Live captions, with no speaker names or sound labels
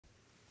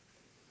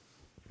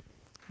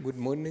Good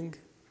morning.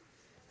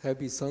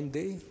 Happy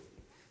Sunday.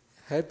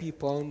 Happy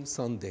Palm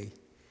Sunday.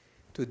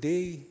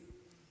 Today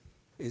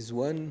is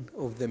one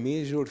of the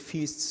major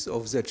feasts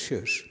of the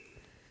church.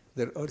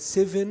 There are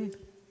 7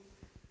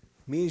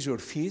 major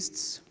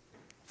feasts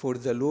for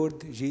the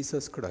Lord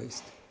Jesus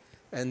Christ.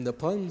 And the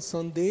Palm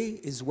Sunday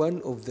is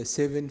one of the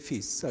 7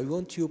 feasts. I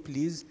want you,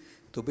 please,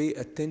 to pay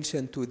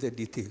attention to the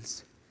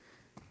details,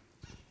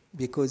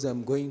 because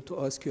I'm going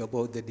to ask you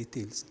about the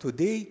details.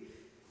 Today,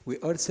 we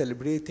are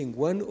celebrating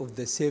one of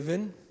the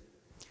 7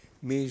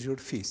 major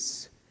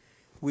feasts.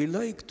 We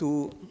like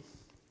to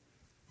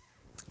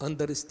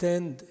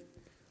understand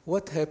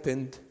what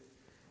happened,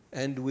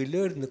 and we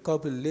learn a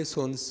couple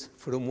lessons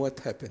from what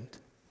happened.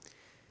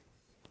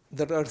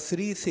 There are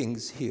 3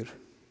 things here.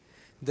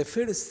 The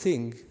first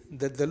thing,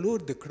 that the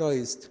Lord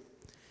Christ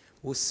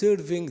was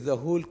serving the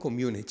whole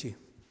community.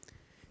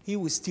 He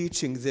was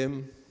teaching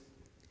them,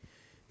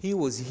 he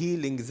was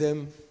healing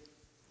them,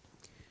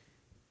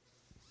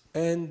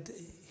 and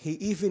he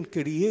even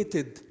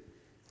created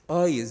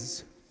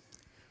eyes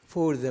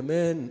for the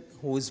man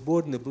who was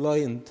born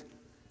blind,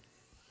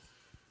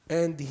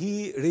 and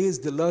he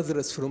raised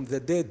Lazarus from the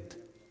dead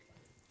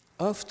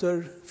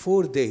after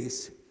 4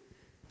 days.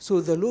 So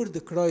the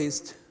Lord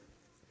Christ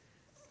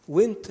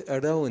went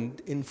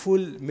around in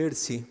full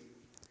mercy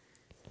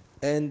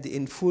and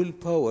in full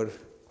power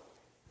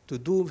to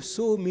do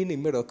so many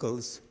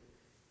miracles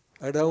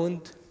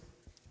around,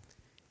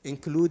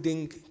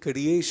 including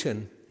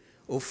creation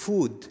of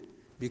food,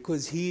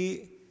 because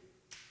he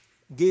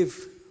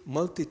gave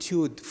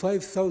multitude,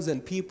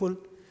 5,000 people,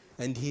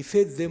 and he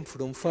fed them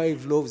from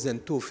 5 loaves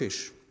and 2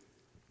 fish.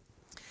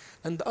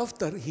 And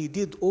after he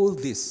did all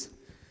this,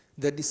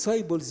 the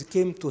disciples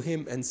came to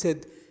him and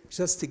said,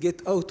 just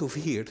get out of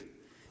here,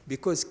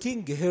 because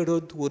King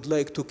Herod would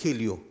like to kill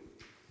you.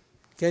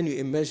 Can you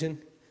imagine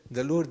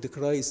the Lord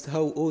Christ,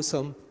 how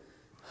awesome,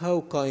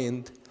 how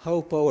kind,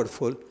 how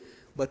powerful,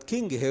 but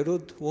King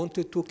Herod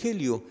wanted to kill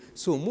you,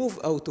 so move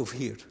out of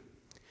here.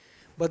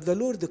 But the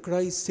Lord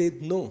Christ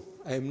said, no,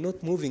 I am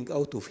not moving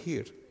out of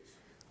here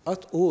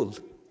at all,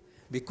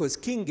 because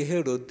King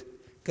Herod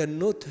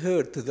cannot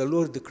hurt the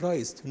Lord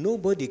Christ.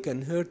 Nobody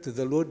can hurt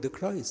the Lord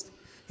Christ.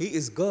 He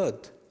is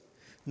God.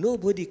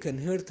 Nobody can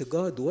hurt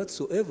God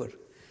whatsoever.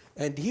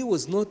 And he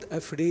was not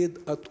afraid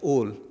at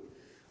all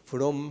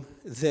from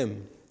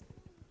them.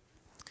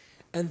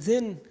 And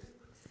then,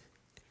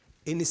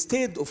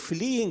 instead of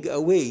fleeing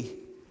away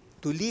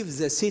to leave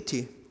the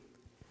city,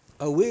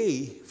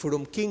 away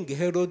from King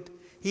Herod,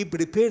 he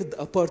prepared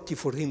a party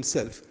for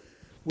himself.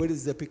 Where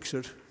is the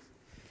picture?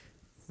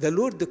 The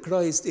Lord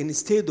Christ,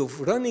 instead of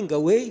running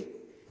away,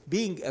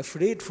 being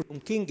afraid from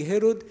King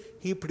Herod,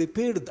 he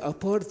prepared a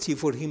party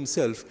for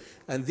himself.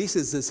 And this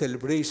is the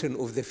celebration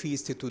of the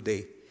feast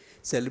today.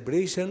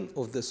 Celebration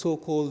of the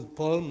so-called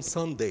Palm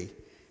Sunday.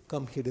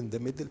 Come here in the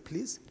middle,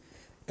 please.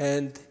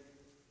 And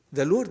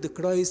the Lord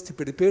Christ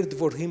prepared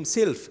for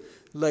himself,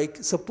 like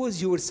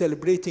suppose you were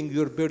celebrating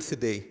your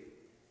birthday.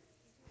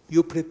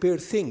 You prepare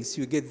things,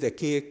 you get the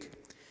cake,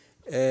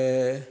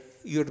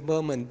 your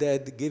mom and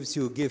dad gives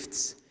you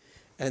gifts,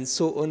 and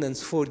so on and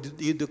so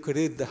forth. You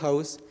decorate the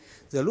house.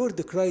 The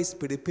Lord Christ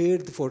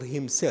prepared for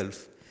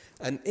himself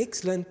an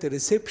excellent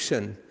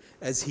reception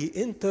as he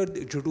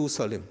entered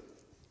Jerusalem.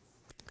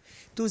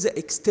 To the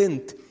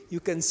extent,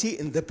 you can see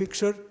in the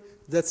picture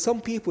that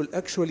some people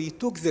actually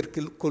took their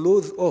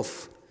clothes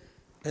off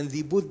and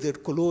they put their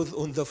clothes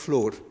on the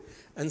floor.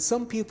 And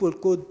some people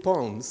caught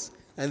palms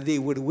and they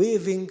were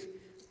waving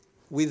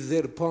with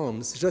their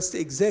palms, just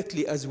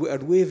exactly as we are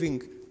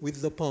waving with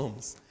the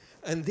palms.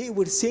 And they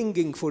were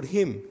singing for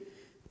him.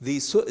 They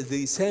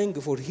sang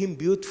for him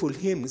beautiful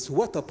hymns.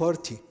 What a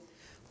party!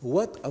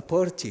 What a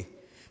party!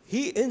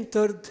 He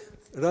entered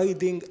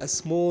riding a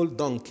small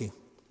donkey.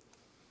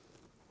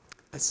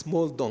 A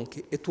small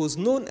donkey. It was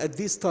known at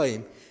this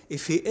time,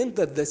 if he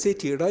entered the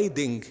city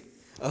riding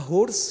a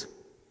horse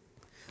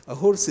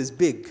is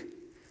big,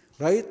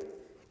 right?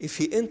 If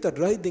he entered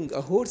riding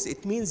a horse,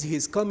 it means he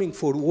is coming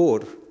for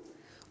war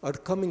or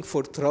coming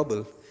for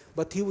trouble.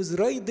 But he was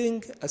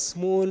riding a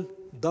small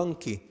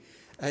donkey.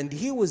 And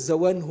he was the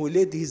one who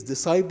led his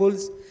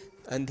disciples,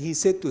 and he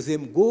said to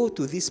them, go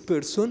to this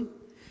person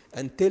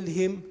and tell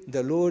him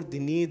the Lord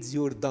needs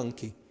your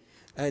donkey,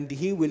 and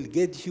he will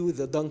get you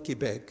the donkey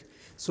back.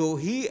 So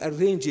he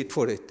arranged it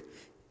for it.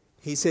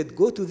 He said,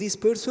 go to this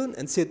person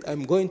and said,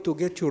 I'm going to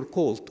get your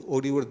colt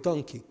or your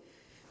donkey,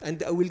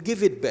 and I will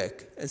give it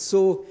back. And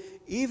so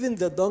even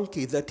the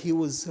donkey that he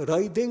was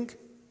riding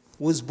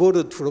was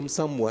borrowed from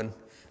someone.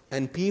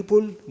 And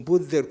people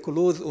put their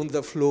clothes on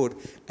the floor,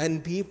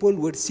 and people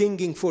were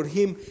singing for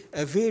him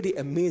a very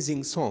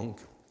amazing song.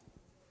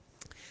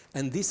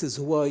 And this is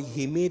why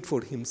he made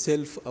for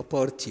himself a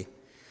party,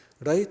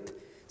 right?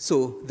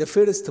 So the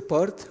first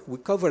part, we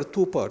cover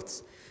 2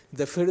 parts.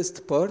 The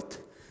first part,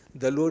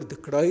 the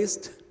Lord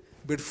Christ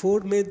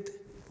performed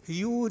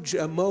huge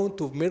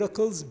amount of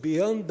miracles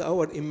beyond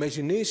our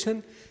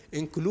imagination,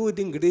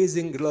 including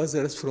raising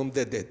Lazarus from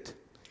the dead.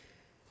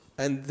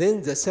 And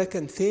then the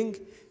second thing,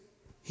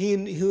 he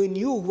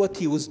knew what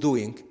he was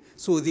doing.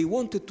 So they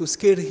wanted to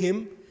scare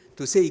him,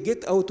 to say,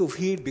 get out of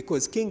here,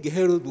 because King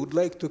Herod would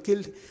like to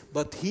kill him.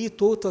 But he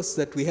taught us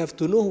that we have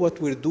to know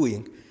what we're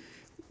doing.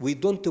 We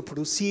don't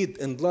proceed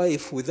in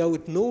life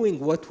without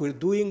knowing what we're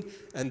doing,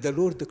 and the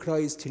Lord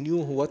Christ knew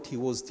what he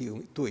was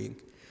doing,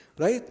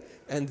 right?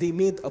 And they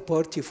made a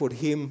party for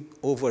him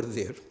over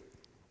there.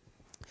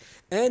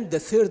 And the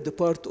third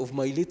part of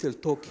my little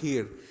talk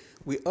here,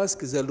 we ask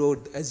the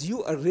Lord, as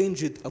you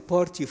arranged a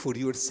party for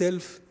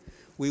yourself,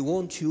 we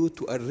want you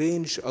to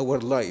arrange our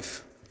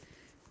life.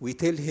 We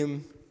tell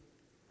him,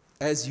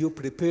 as you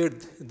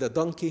prepared the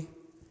donkey,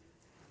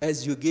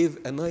 as you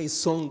gave a nice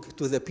song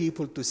to the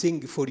people to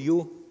sing for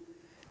you,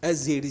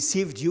 as they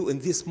received you in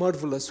this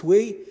marvelous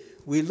way,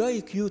 we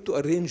like you to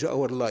arrange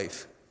our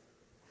life,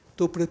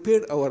 to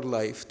prepare our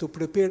life, to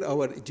prepare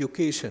our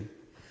education,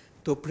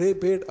 to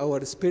prepare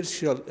our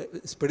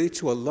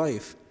spiritual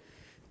life.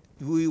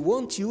 We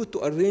want you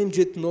to arrange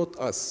it, not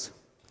us.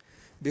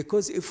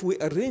 Because if we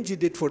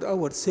arranged it for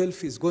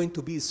ourselves, it's going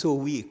to be so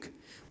weak.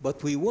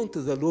 But we want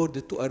the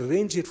Lord to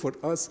arrange it for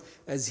us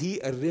as he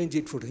arranged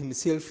it for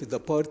himself, the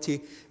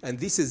party. And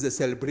this is the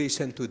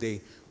celebration today.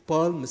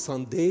 Palm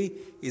Sunday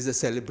is a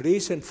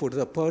celebration for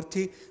the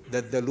party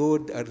that the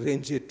Lord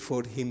arranged it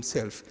for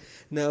himself.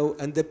 Now,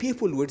 and the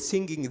people were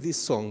singing this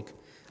song.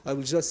 I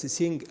will just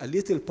sing a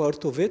little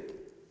part of it.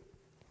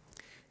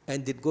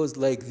 And it goes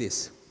like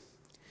this.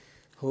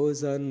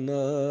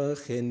 Hosanna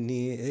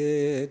cheni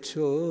et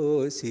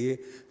shosi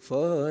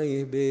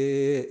fai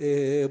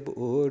be'eb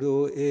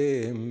oro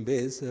em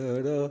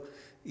bezara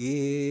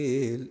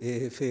il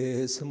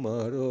efes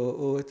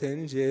maro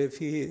oten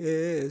jefi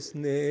es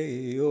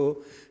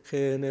neyo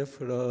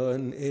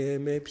chenefran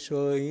em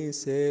epshoi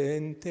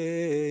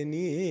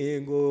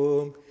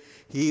sentenigom.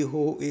 He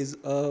who is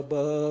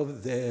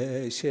above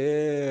the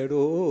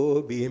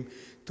cherubim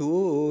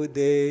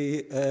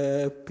today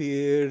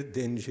appeared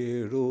in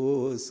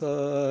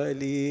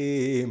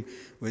Jerusalem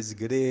with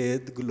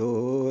great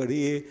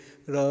glory,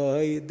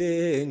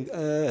 riding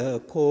a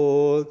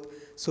colt,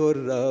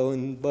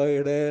 surrounded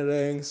by the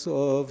ranks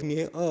of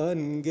the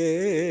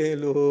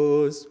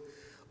angelos.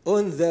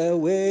 On the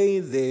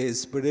way they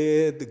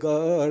spread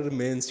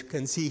garments. You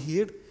can see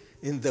here,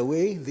 in the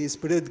way they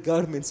spread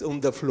garments on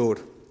the floor.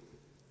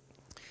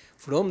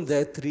 From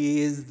the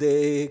trees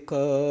they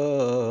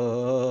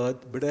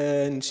cut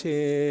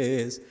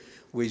branches,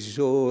 with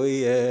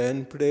joy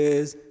and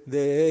praise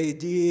they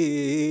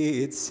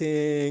did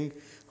sing.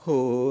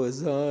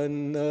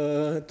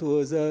 Hosanna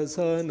to the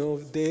Son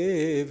of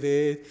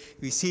David.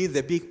 We see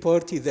the big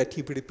party that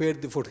he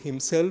prepared for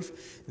himself.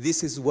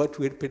 This is what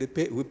we're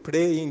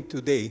praying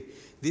today.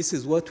 This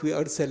is what we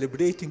are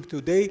celebrating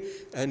today,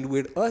 and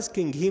we're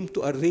asking him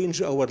to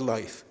arrange our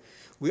life.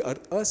 We are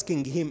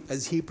asking him,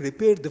 as he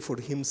prepared for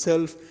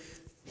himself,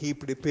 he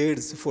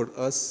prepares for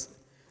us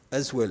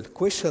as well.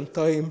 Question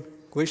time,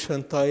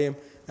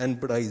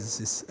 and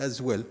prizes as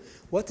well.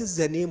 What is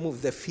the name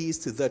of the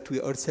feast that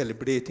we are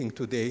celebrating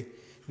today?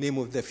 Name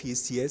of the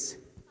feast, yes?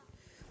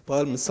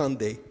 Palm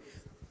Sunday.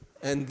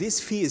 And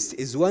this feast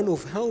is one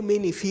of how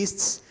many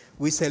feasts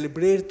we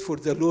celebrate for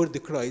the Lord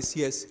Christ?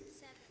 Yes?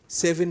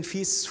 7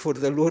 feasts for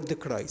the Lord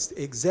Christ,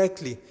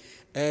 exactly.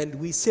 And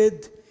we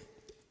said,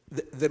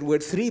 there were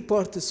 3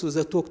 parts to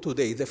the talk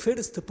today. The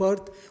first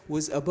part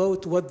was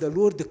about what the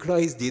Lord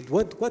Christ did.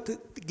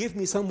 Give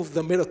me some of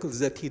the miracles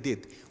that he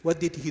did. What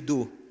did he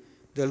do?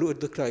 The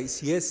Lord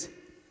Christ, yes?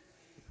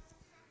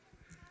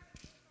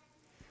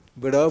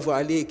 Bravo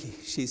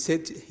عليك. She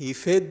said he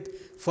fed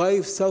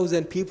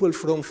 5,000 people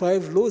from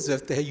 5 loaves.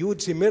 That's a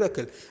huge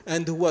miracle.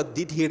 And what?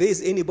 Did he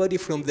raise anybody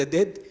from the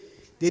dead?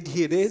 Did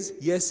he raise?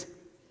 Yes?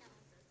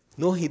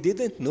 No, he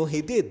didn't. No,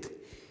 he did.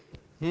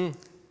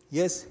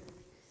 Yes?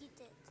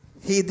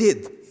 He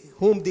did.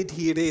 Whom did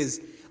he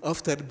raise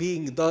after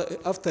being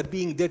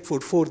dead for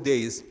 4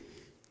 days?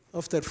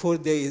 After 4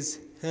 days,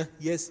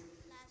 yes?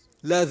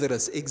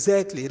 Lazarus,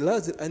 exactly,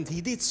 Lazarus. And he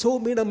did so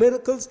many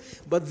miracles,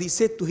 but they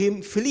said to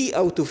him, flee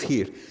out of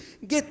here.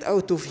 Get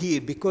out of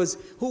here, because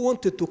who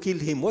wanted to kill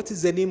him? What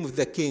is the name of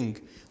the king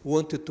who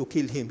wanted to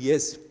kill him?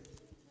 Yes?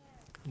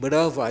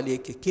 Bravo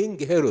عليك, King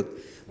Herod.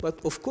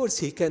 But of course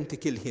he can't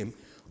kill him.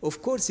 Of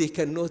course he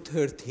cannot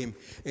hurt him.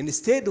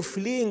 Instead of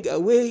fleeing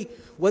away,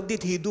 what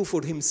did he do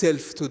for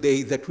himself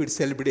today that we're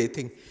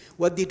celebrating?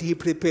 What did he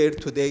prepare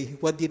today?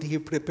 What did he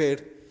prepare?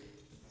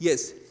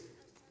 Yes.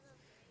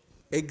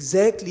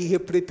 Exactly, he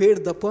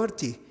prepared the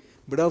party.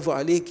 Bravo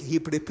عليك, he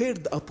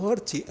prepared a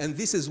party, and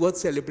this is what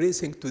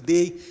celebrating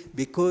today,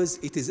 because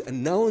it is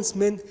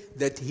announcement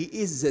that he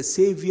is the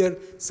Savior,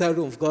 Son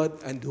of God,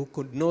 and who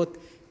could not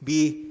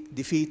be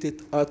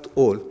defeated at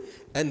all.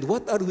 And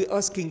what are we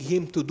asking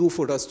him to do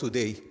for us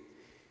today?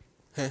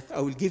 I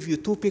will give you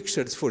 2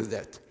 pictures for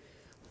that.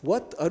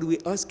 What are we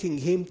asking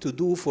him to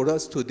do for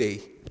us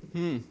today?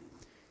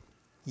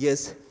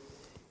 Yes?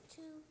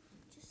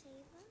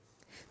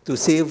 To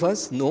save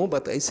us? No,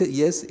 but I said,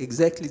 yes,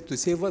 exactly, to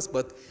save us.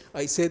 But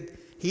I said,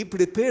 he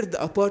prepared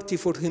a party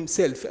for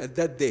himself at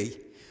that day.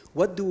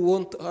 What do you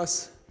want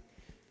us?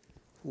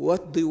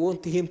 What do you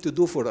want him to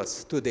do for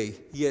us today?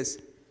 Yes?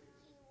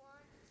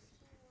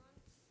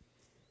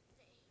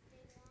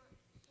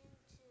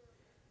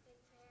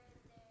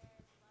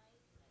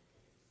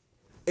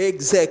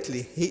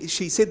 Exactly.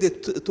 She said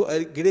it to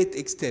a great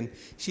extent.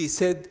 She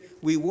said,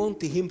 we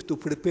want him to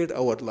prepare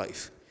our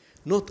life,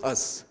 not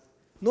us.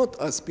 Not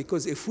us,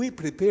 because if we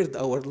prepared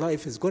our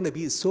life, it's going to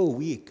be so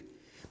weak.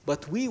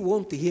 But we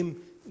want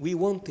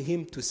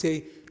him to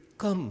say,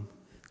 come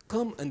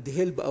and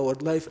help our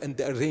life and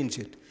arrange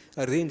it.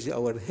 Arrange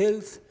our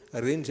health,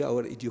 arrange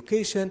our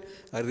education,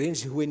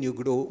 arrange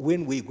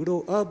when we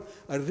grow up,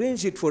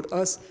 arrange it for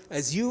us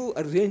as you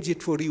arrange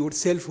it for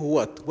yourself.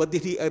 What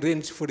did he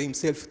arrange for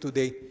himself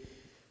today?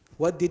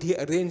 What did he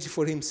arrange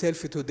for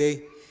himself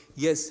today?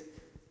 Yes,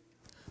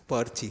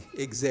 party,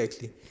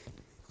 exactly.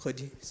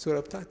 خدي الصورة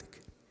بتاعتك.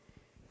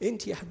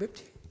 انت يا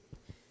حبيبتي.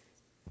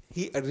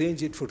 He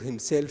arranged it for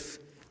himself,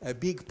 a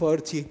big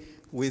party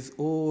with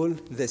all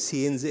the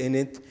scenes in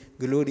it.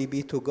 Glory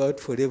be to God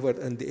forever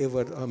and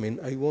ever. Amen.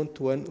 I want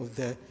one of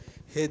the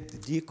head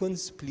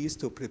deacons, please,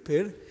 to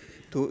prepare,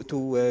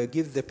 to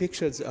give the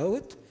pictures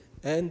out,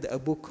 and a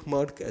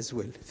bookmark as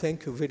well.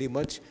 Thank you very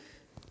much.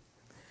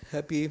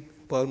 Happy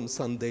Palm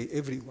Sunday,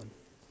 everyone.